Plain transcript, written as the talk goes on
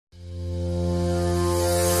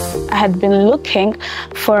I had been looking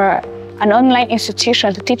for an online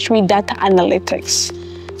institution to teach me data analytics.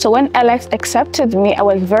 So when LX accepted me, I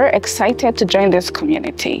was very excited to join this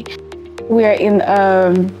community. We are in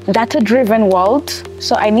a data-driven world,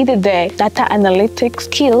 so I needed the data analytics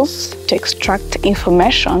skills to extract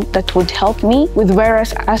information that would help me with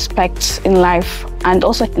various aspects in life and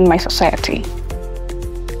also in my society.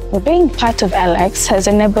 Being part of LX has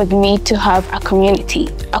enabled me to have a community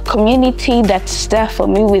that's there for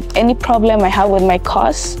me with any problem I have with my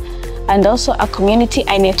course, and also a community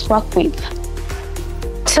I network with.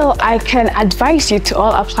 So I can advise you to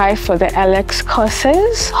all apply for the LX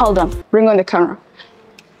courses. Hold on, bring on the camera.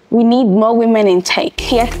 We need more women in tech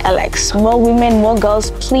here at LX. More women, more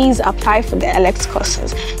girls, please apply for the LX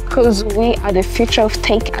courses because we are the future of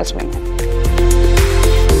tech as women.